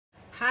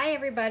Hi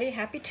everybody,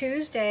 happy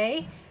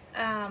Tuesday.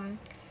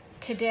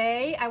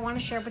 Today I want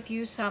to share with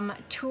you some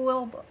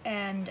tulle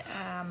and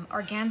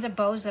organza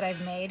bows that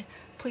I've made.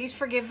 Please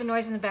forgive the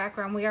noise in the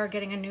background. We are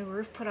getting a new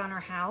roof put on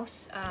our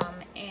house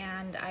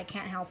and I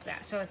can't help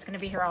that, so it's going to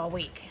be here all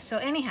week. So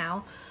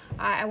anyhow,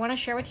 I want to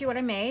share with you what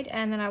I made,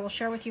 and then I will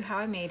share with you how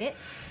I made it.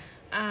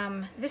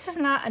 This is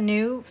not a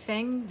new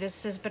thing.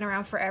 This has been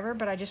around forever,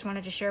 but I just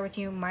wanted to share with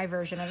you my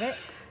version of it.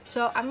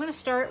 So I'm going to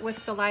start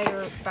with the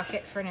lighter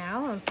bucket for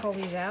now and pull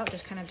these out,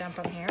 just kind of dump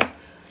them here.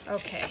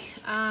 Okay,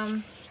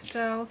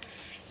 so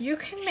you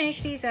can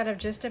make these out of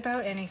just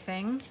about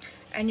anything,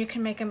 and you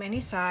can make them any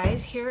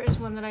size. Here is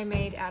one that I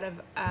made out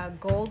of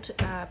gold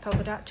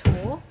polka dot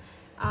tulle.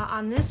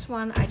 On this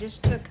one, I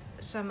just took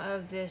some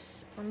of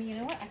this. You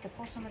know what? I could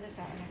pull some of this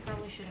out, and I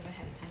probably should have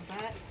ahead of time,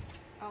 but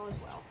all is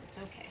well. It's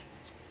okay.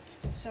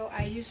 So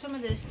I used some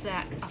of this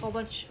that a whole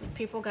bunch of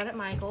people got at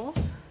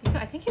Michael's.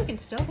 I think you can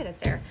still get it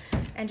there.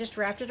 And just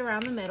wrapped it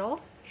around the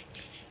middle.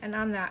 And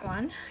on that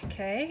one,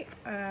 okay.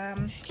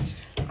 On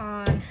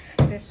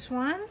this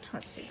one,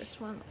 let's see this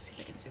one. Let's see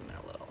if I can zoom in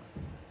a little.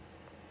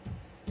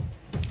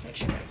 Make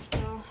sure it's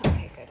still,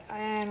 okay, good.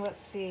 And let's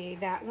see,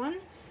 that one.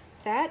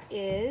 That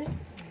is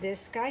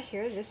this guy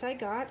here. This I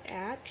got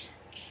at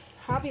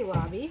Hobby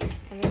Lobby.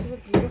 And this is a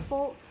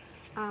beautiful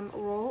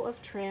roll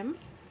of trim.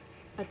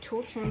 A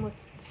tulle trim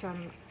with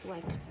some,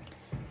 like,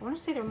 I want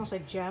to say they're almost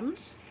like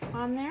gems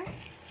on there.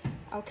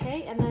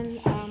 Okay, and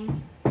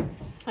then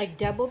I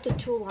doubled the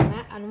tulle on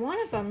that. On one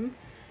of them,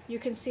 you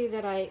can see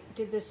that I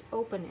did this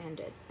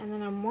open-ended, and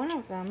then on one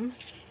of them,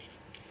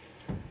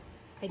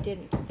 I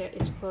didn't.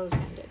 It's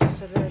closed-ended.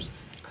 So there's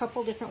a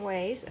couple different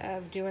ways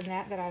of doing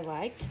that I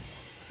liked,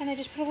 and I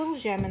just put a little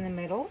gem in the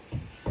middle.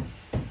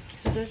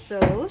 So there's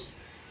those.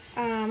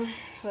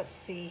 Let's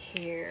see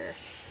here.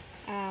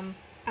 On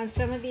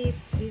some of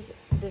this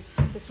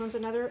one's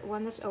another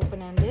one that's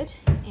open-ended,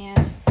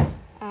 and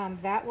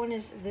that one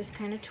is this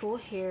kind of tulle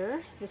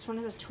here. This one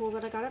is a tulle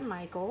that I got at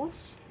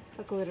Michael's,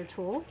 a glitter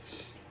tulle,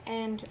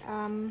 and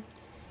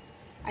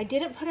I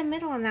didn't put a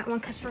middle on that one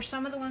because for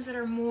some of the ones that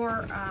are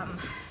more,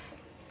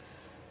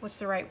 what's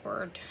the right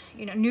word?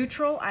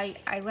 Neutral.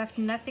 I left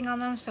nothing on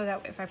them so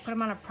that if I put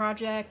them on a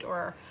project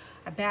or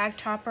a bag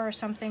topper or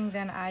something,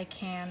 then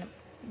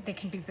they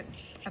can be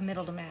a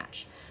middle to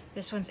match.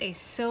 This one's a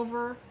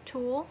silver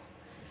tulle.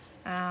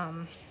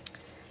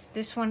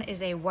 This one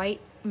is a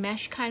white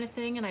mesh kind of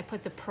thing, and I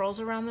put the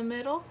pearls around the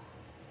middle.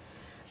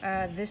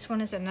 This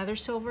one is another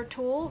silver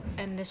tulle,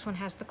 and this one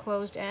has the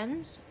closed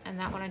ends, and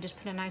that one I just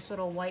put a nice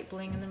little white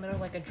bling in the middle,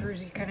 like a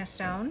druzy kind of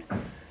stone.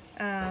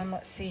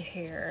 Let's see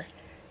here.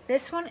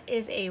 This one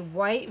is a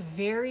white,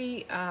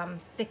 very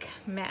thick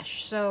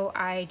mesh, so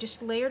I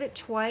just layered it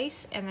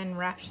twice and then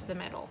wrapped the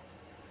middle.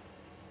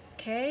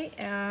 Okay,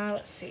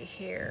 let's see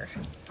here.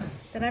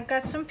 Then I've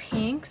got some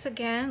pinks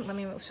again. Let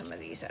me move some of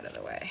these out of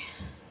the way.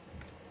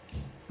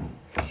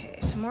 Okay,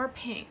 some more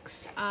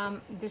pinks.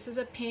 This is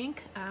a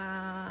pink.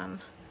 I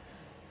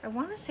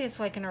want to say it's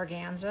like an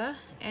organza,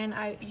 and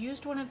I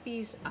used one of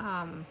these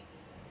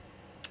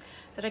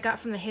that I got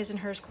from the His and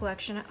Hers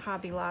collection at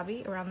Hobby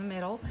Lobby around the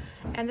middle.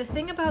 And the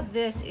thing about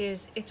this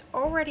is it's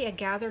already a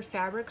gathered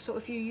fabric, so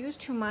if you use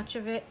too much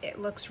of it, it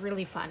looks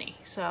really funny.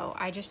 So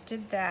I just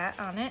did that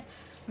on it.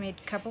 Made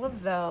a couple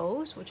of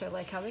those, which I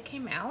like how they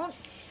came out.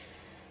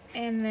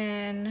 And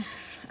then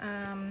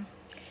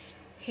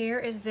here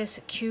is this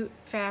cute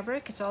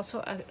fabric. It's also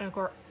an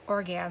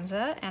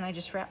organza, and I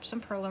just wrapped some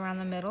pearl around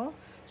the middle.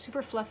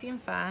 Super fluffy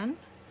and fun.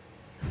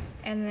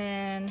 And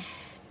then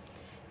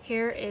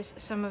here is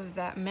some of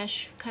that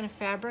mesh kind of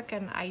fabric,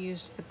 and I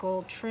used the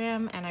gold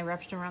trim, and I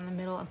wrapped it around the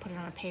middle and put it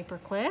on a paper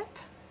clip.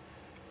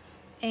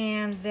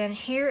 And then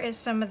here is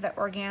some of the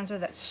organza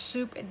that's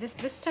super,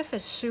 this stuff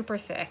is super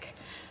thick.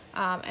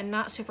 And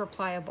not super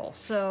pliable,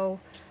 so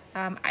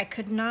I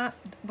could not,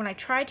 when I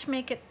tried to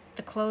make it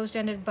the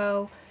closed-ended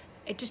bow,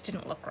 it just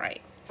didn't look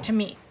right to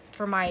me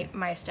for my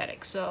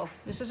aesthetic. So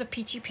this is a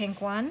peachy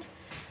pink one,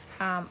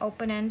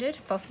 open-ended.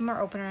 Both of them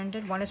are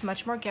open-ended. One is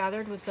much more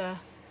gathered with the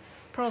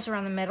pearls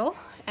around the middle,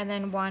 and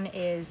then one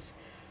is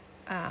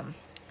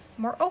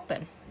more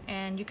open,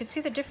 and you can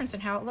see the difference in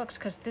how it looks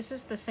because this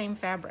is the same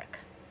fabric.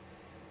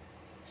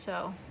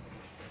 So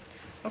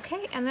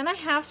okay, and then I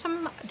have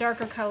some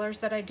darker colors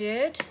that I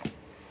did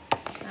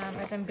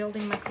as I'm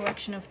building my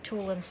collection of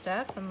tulle and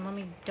stuff. And let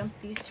me dump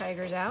these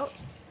tigers out.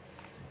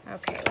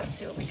 Okay, let's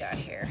see what we got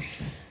here.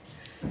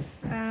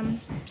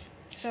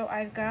 So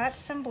I've got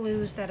some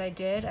blues that I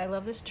did. I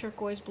love this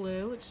turquoise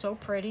blue. It's so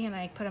pretty, and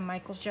I put a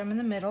Michael's gem in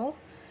the middle.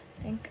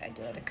 I think I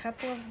did a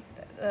couple of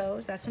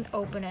those. That's an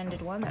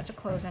open-ended one. That's a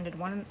closed-ended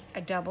one.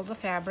 I doubled the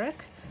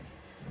fabric.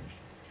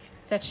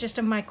 That's just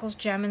a Michael's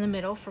gem in the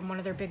middle from one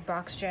of their big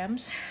box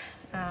gems.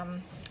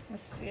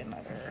 Let's see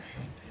another.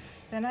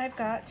 Then I've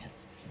got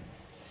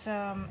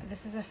some,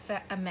 this is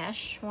a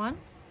mesh one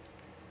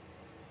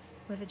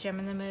with a gem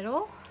in the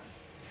middle.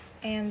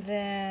 And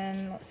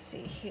then let's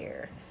see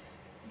here.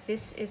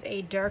 This is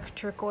a dark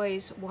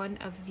turquoise, one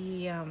of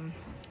the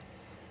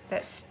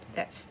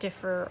that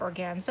stiffer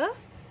organza.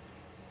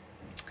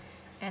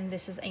 And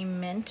this is a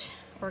mint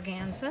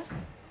organza.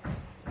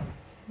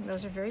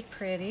 Those are very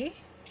pretty.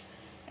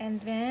 And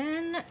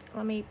then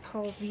let me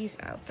pull these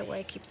out the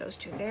way, keep those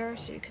two there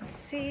so you can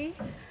see.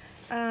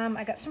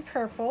 I got some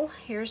purple.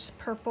 Here's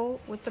purple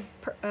with the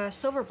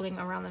silver bling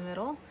around the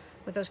middle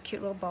with those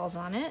cute little balls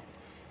on it.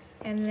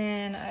 And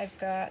then I've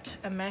got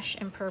a mesh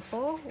in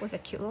purple with a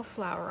cute little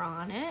flower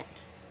on it.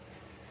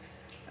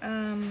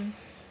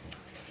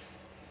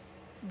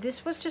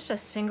 This was just a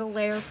single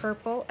layer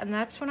purple, and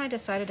that's when I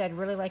decided I'd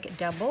really like it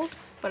doubled,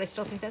 but I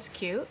still think that's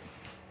cute.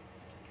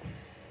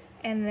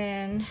 And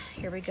then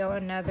here we go,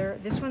 another,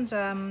 this one's,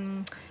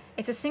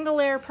 it's a single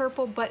layer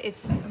purple, but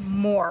it's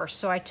more.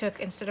 So I took,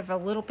 instead of a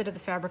little bit of the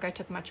fabric, I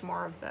took much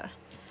more of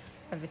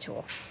the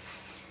tulle.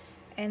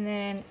 And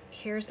then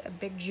here's a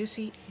big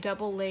juicy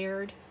double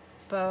layered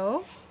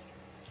bow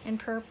in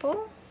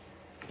purple.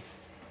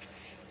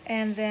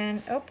 And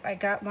then, oh, I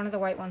got one of the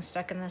white ones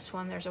stuck in this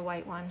one. There's a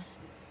white one.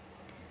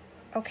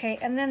 Okay,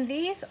 and then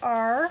these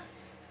are,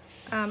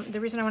 the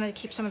reason I wanted to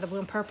keep some of the blue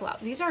and purple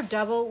out. These are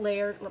double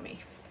layered, let me,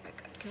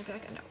 can I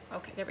back? No,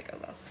 okay, there we go,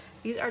 low.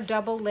 These are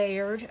double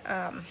layered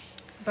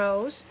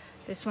bows.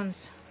 This one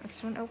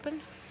open?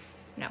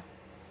 No.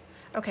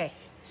 Okay,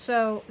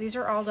 so these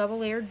are all double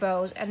layered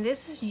bows, and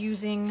this is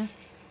using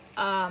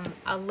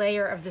a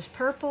layer of this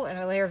purple and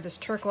a layer of this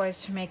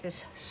turquoise to make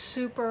this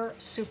super,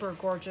 super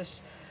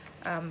gorgeous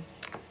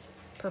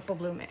purple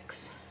blue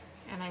mix.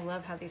 And I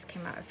love how these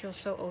came out. It feels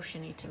so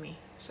oceany to me,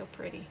 so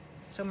pretty,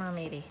 so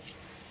mermaidy.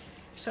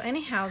 So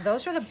anyhow,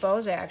 those are the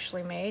bows I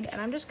actually made, and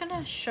I'm just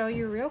gonna show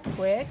you real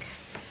quick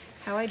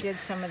how I did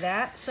some of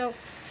that. So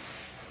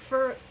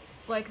for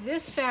like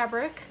this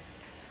fabric,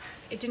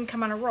 it didn't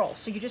come on a roll,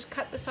 so you just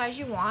cut the size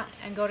you want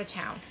and go to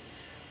town.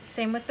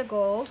 Same with the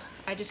gold,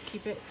 I just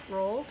keep it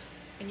rolled,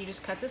 and you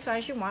just cut the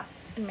size you want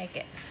and make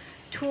it.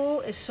 Tulle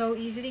is so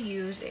easy to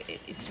use.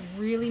 It's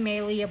really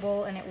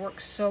malleable, and it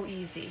works so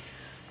easy.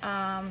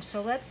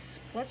 So let's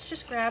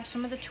just grab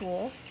some of the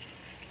tulle.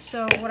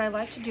 So what I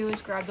like to do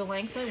is grab the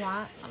length I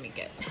want. Let me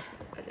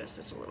adjust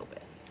this a little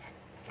bit.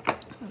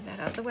 Move that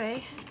out of the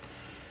way.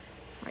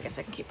 I guess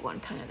I can keep one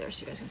kind of there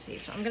so you guys can see.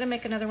 So I'm gonna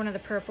make another one of the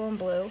purple and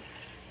blue.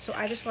 So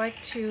I just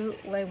like to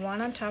lay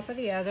one on top of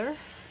the other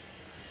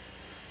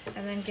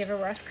and then give a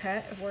rough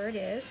cut of where it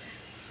is.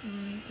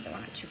 I don't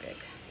want it too big.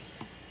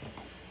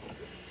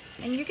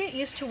 And you get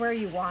used to where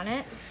you want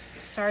it.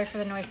 Sorry for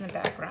the noise in the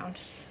background.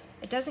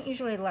 It doesn't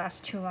usually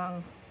last too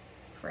long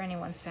for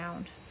anyone's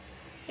sound.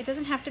 It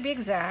doesn't have to be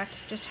exact,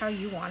 just how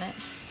you want it.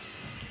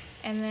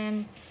 And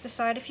then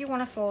decide if you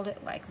want to fold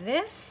it like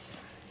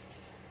this.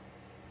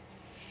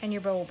 And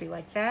your bow will be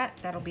like that.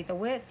 That'll be the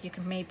width. You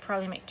can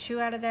probably make two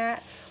out of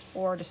that.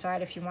 Or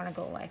decide if you want to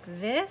go like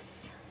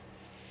this.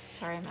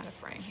 Sorry, I'm out of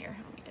frame here.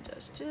 Let me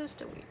adjust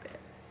just a wee bit.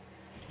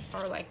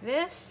 Or like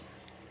this.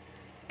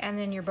 And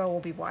then your bow will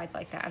be wide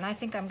like that. And I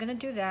think I'm gonna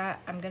do that.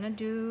 I'm gonna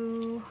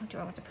do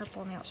I want the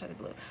purple on the outside of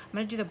the blue? I'm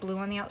gonna do the blue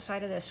on the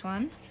outside of this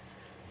one.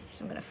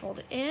 So I'm gonna fold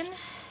it in.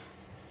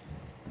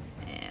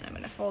 And I'm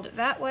gonna fold it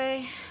that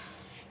way.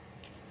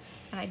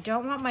 And I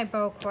don't want my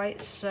bow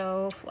quite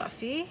so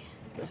fluffy.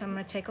 So I'm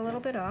gonna take a little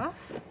bit off.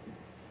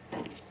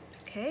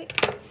 Okay,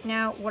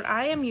 now what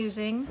I am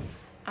using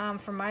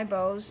for my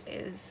bows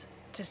is,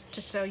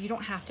 just so you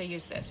don't have to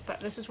use this, but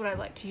this is what I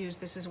like to use.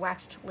 This is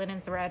waxed linen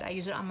thread. I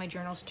use it on my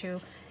journals too.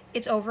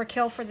 It's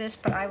overkill for this,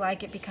 but I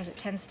like it because it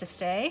tends to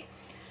stay.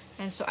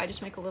 And so I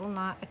just make a little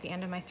knot at the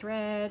end of my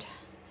thread.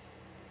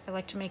 I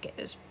like to make it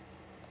as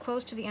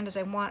close to the end as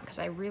I want because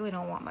I really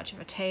don't want much of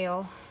a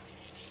tail.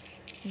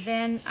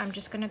 Then I'm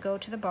just gonna go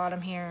to the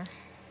bottom here.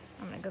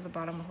 I'm gonna go to the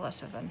bottom with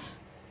less of an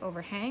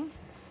overhang.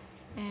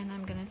 And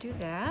I'm gonna do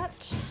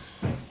that.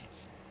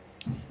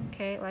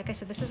 Okay, like I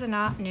said, this is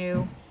not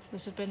new.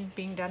 This has been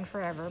being done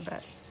forever,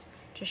 but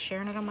just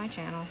sharing it on my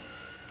channel.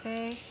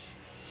 Okay,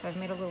 so I've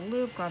made a little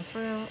loop, gone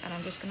through, and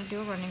I'm just gonna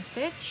do a running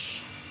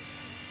stitch.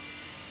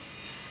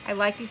 I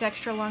like these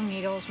extra long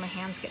needles. My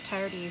hands get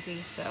tired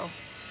easy, so.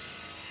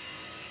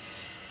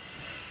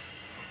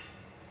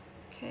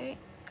 Okay,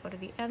 go to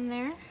the end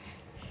there.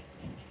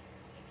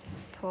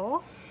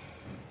 Pull.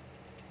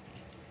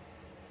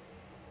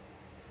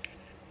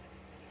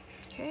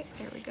 Okay,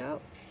 there we go.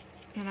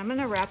 And I'm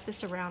gonna wrap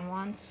this around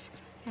once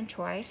and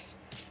twice.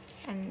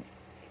 And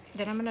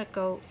then I'm gonna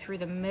go through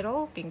the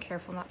middle, being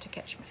careful not to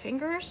catch my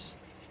fingers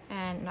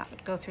and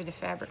not go through the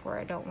fabric where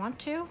I don't want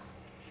to.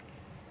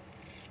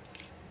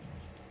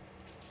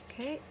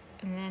 Okay,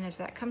 and then as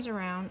that comes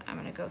around, I'm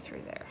gonna go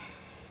through there.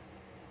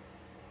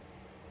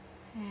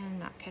 And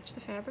not catch the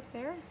fabric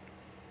there.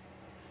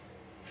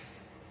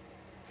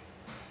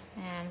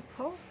 And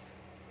pull.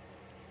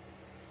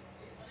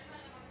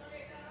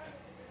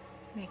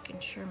 Making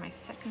sure my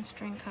second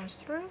string comes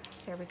through.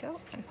 There we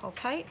go, and pull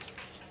tight.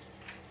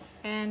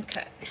 And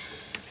cut.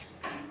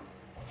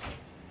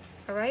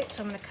 All right,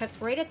 so I'm gonna cut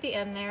right at the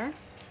end there.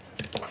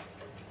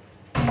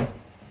 I'm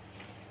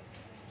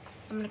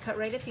gonna cut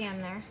right at the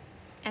end there.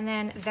 And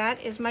then that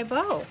is my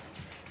bow.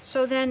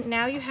 So then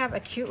now you have a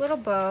cute little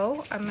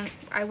bow.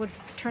 I would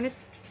turn it,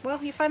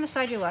 well, you find the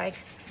side you like.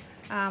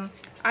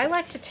 I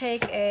like to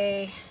take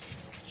a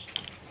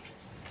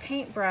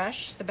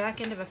paintbrush, the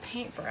back end of a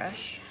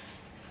paintbrush,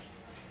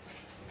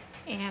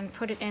 and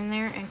put it in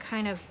there and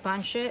kind of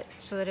bunch it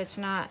so that it's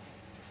not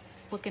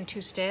looking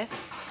too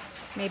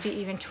stiff. Maybe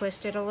even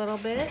twist it a little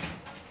bit.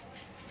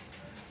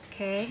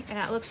 Okay, and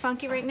that looks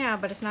funky right now,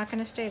 but it's not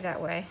going to stay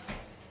that way.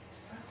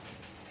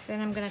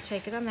 Then I'm going to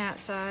take it on that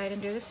side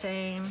and do the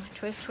same.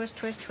 Twist, twist,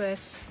 twist,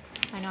 twist.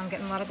 I know I'm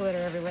getting a lot of glitter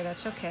everywhere,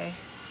 that's okay.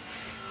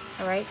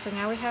 Alright, so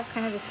now we have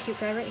kind of this cute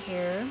guy right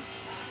here.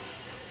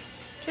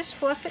 Just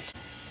fluff it,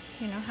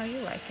 you know, how you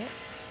like it.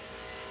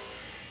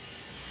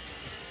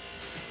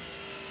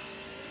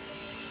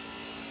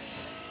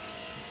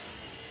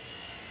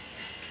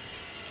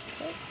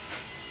 Okay.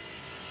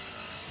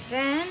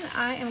 Then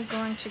I am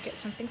going to get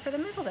something for the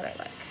middle that I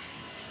like.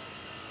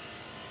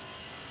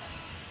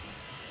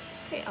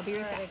 Okay, I'll be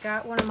right back. I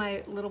got one of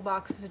my little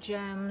boxes of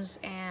gems,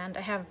 and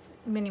I have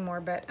many more,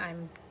 but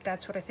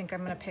that's what I think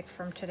I'm gonna pick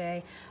from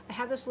today. I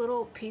have this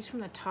little piece from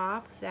the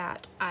top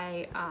that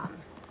I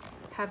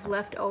have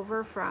left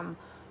over from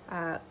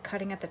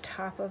cutting at the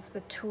top of the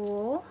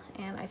tool,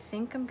 and I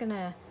think I'm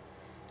gonna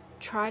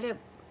try to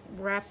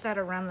wrap that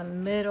around the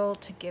middle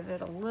to give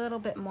it a little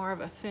bit more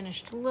of a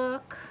finished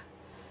look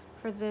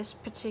for this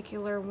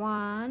particular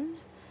one.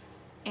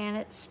 And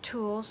it's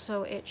tulle,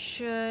 so it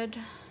should,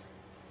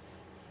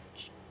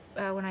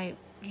 when I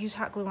use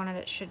hot glue on it,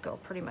 it should go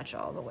pretty much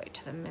all the way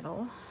to the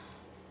middle.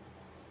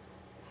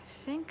 I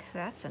think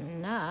that's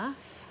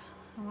enough.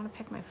 I want to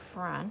pick my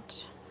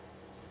front.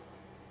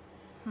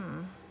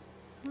 I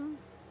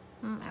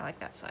like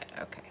that side.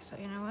 Okay, so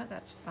you know what?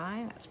 That's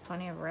fine. That's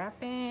plenty of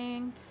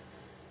wrapping.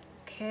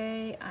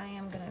 Okay, I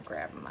am gonna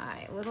grab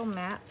my little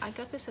mat. I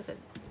got this at the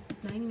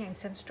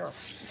 99-cent store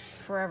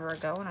forever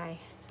ago, and I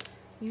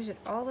use it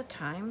all the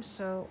time.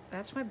 So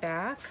that's my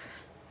back.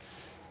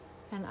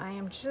 And I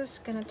am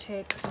just gonna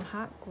take some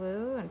hot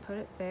glue and put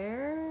it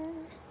there.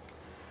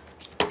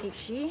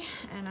 Peachy.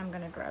 And I'm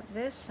gonna grab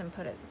this and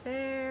put it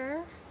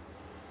there.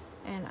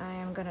 And I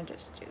am gonna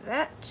just do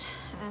that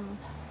and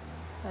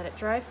let it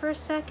dry for a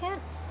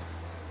second.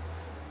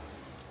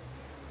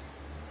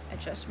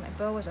 Adjust my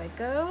bow as I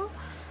go.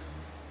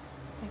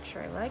 Make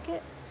sure I like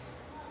it.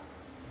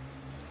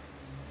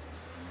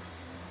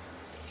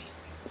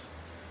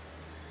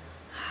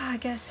 I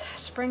guess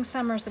spring,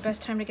 summer is the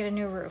best time to get a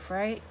new roof,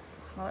 right?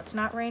 Well, it's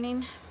not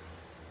raining.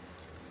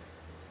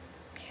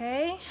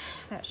 Okay,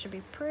 that should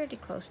be pretty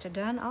close to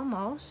done.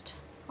 Almost.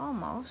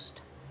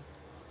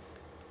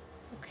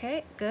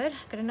 Okay, good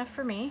enough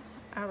for me.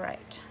 All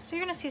right, so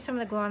you're gonna see some of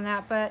the glue on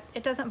that, but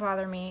it doesn't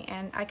bother me,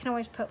 and I can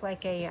always put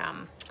like a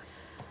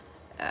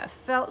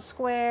felt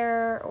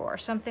square or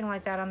something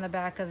like that on the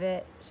back of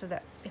it, so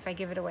that if I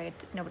give it away,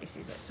 nobody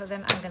sees it. So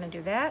then I'm gonna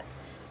do that,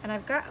 and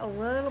I've got a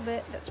little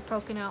bit that's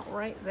poking out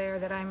right there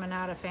that I'm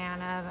not a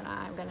fan of, and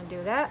I'm gonna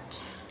do that.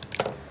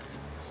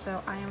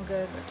 So I am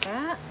good with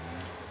that.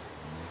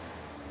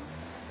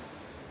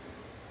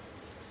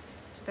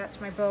 So that's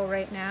my bow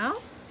right now.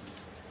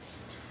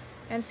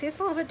 And see, it's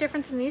a little bit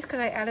different than these because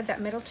I added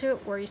that middle to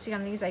it, where you see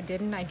on these I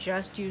didn't. I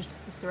just used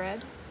the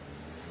thread.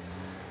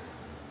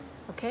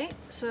 Okay,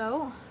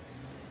 so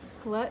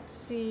let's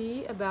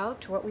see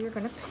about what we are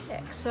going to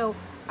pick. So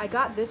I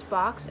got this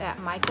box at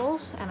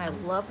Michael's, and I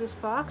love this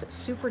box. It's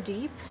super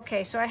deep.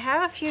 Okay, so I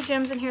have a few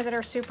gems in here that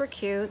are super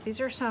cute. These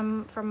are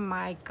some from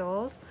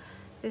Michael's.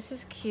 This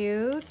is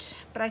cute,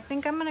 but I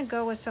think I'm going to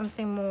go with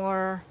something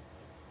more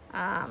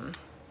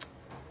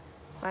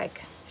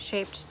like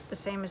shaped the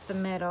same as the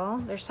middle.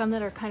 There's some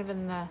that are kind of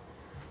in the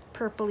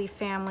purpley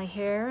family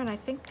here, and I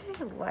think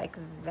I like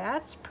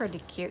that's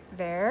pretty cute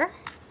there.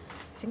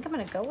 I think I'm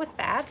gonna go with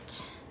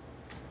that.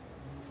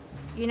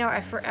 You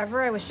know,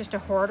 forever I was just a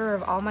hoarder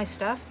of all my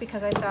stuff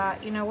because I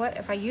thought, you know what,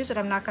 if I use it,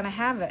 I'm not gonna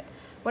have it.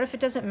 What if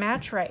it doesn't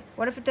match right?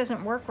 What if it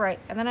doesn't work right?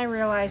 And then I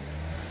realized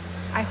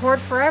I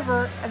hoard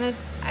forever, and then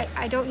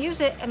I don't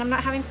use it, and I'm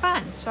not having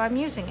fun, so I'm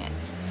using it.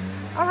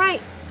 All right.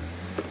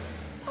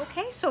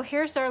 Okay, so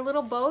here's our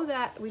little bow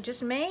that we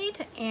just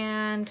made,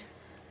 and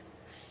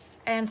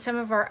some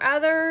of our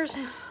others.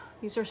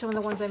 These are some of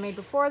the ones I made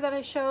before that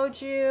I showed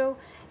you.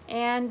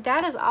 And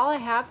that is all I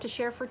have to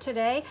share for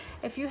today.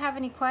 If you have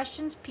any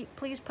questions,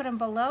 please put them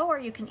below, or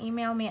you can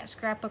email me at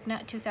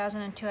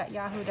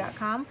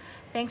scrapbooknut2002@yahoo.com.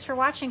 Thanks for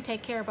watching.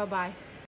 Take care. Bye-bye.